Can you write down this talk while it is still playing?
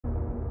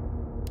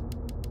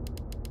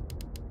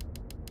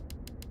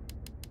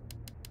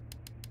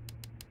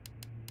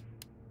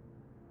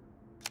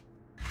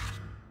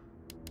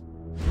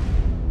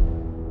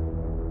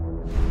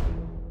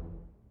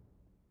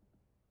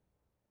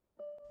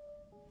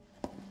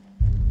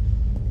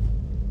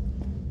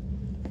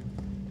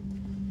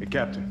Hey,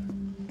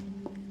 Captain.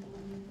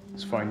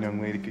 This fine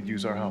young lady could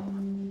use our help.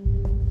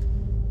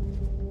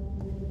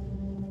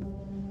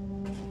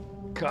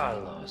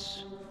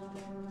 Carlos,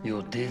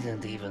 you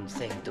didn't even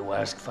think to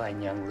ask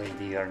fine young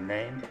lady her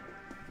name?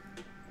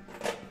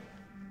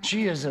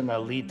 She is an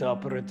elite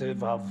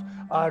operative of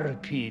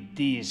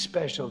RPD,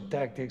 Special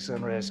Tactics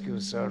and Rescue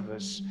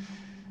Service.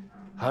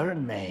 Her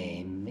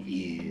name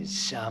is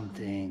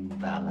something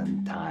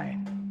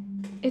Valentine.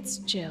 It's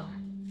Jill.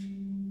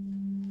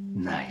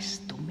 Nice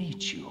to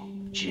meet you,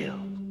 Jill.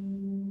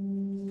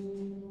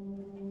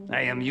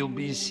 I am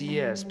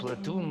UBCS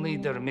Platoon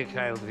Leader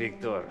Mikhail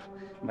Viktor.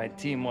 My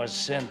team was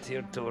sent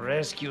here to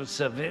rescue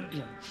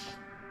civilians.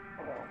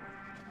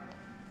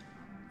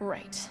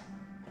 Right.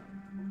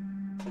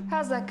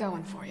 How's that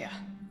going for you?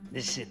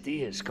 The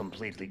city is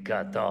completely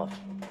cut off,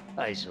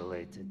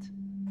 isolated.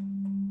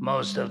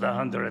 Most of the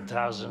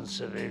 100,000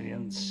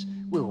 civilians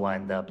will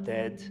wind up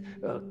dead.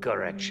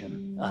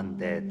 Correction,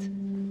 undead.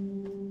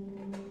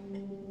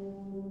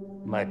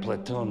 My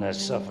platoon has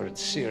suffered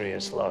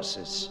serious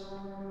losses.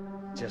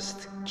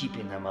 Just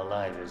keeping them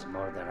alive is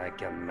more than I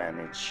can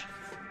manage.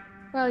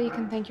 Well, you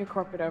can thank your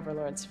corporate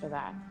overlords for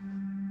that.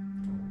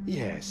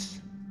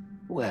 Yes.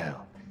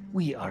 Well,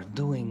 we are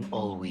doing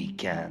all we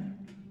can.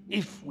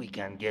 If we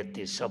can get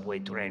this subway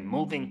train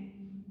moving,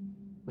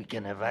 we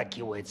can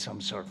evacuate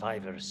some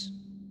survivors.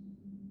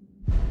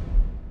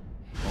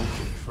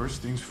 Okay,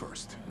 first things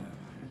first.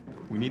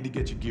 We need to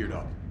get you geared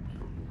up.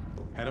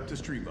 Head up to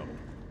street level.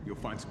 You'll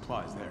find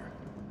supplies there.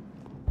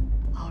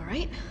 All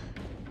right.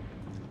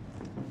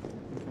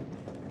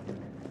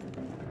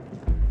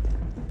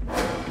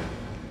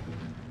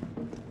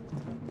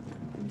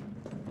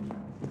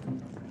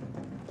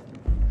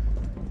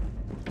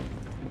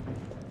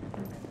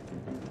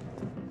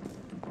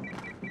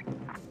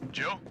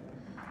 Jill?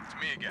 It's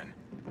me again.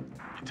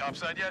 You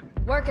topside yet?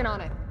 Working on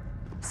it.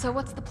 So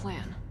what's the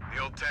plan?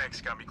 The old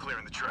tanks got me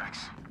clearing the tracks.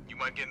 You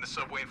mind getting the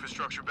subway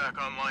infrastructure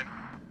back online?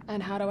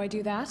 And how do I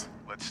do that?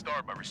 Let's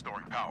start by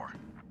restoring power.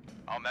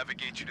 I'll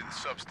navigate you to the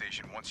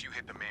substation once you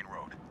hit the main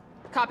road.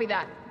 Copy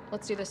that.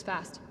 Let's do this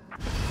fast.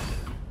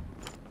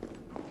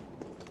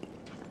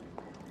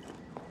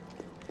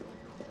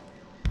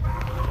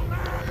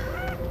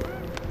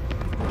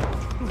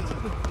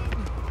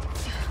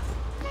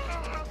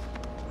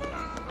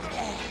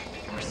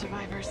 More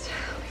survivors.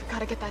 We've got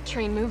to get that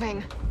train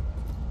moving.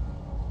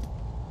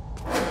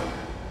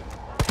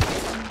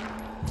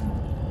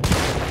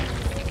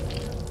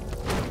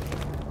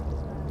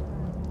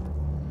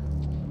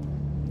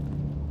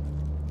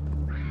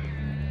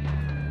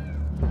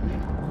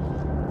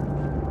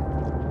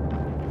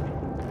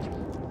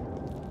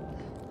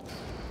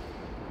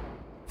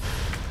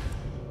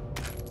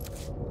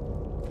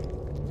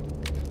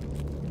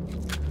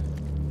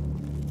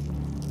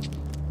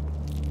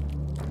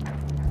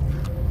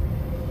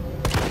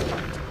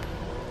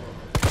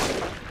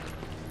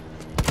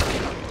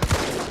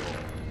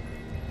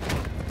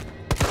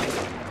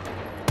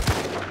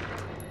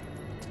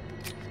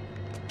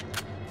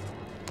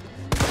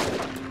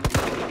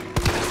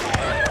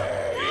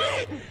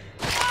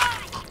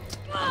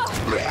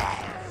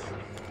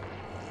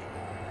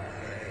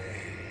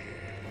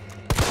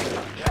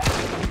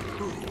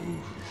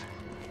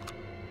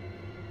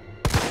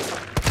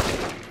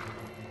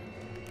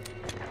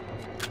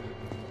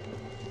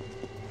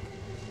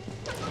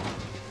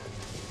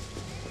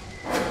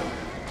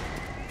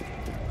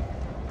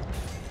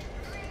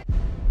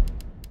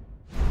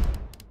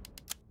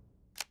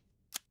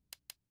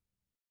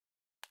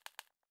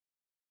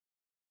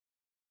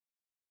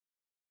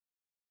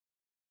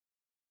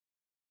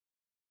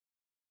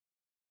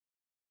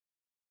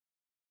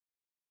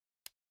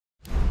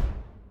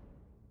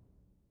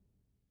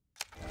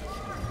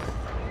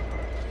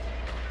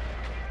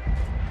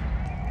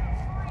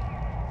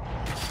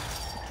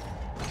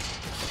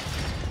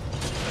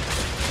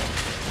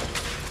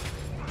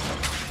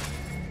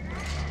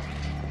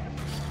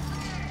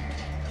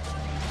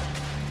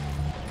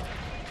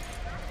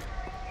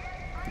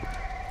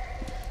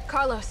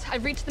 Carlos,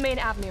 I've reached the main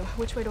avenue.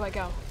 Which way do I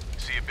go?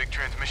 See a big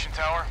transmission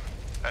tower?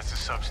 That's the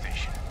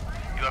substation.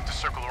 You'll have to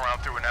circle around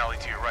through an alley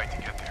to your right to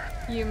get there.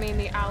 You mean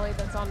the alley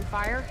that's on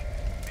fire?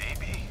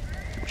 Maybe.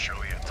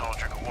 Surely a tall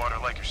drink of water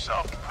like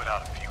yourself can put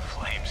out a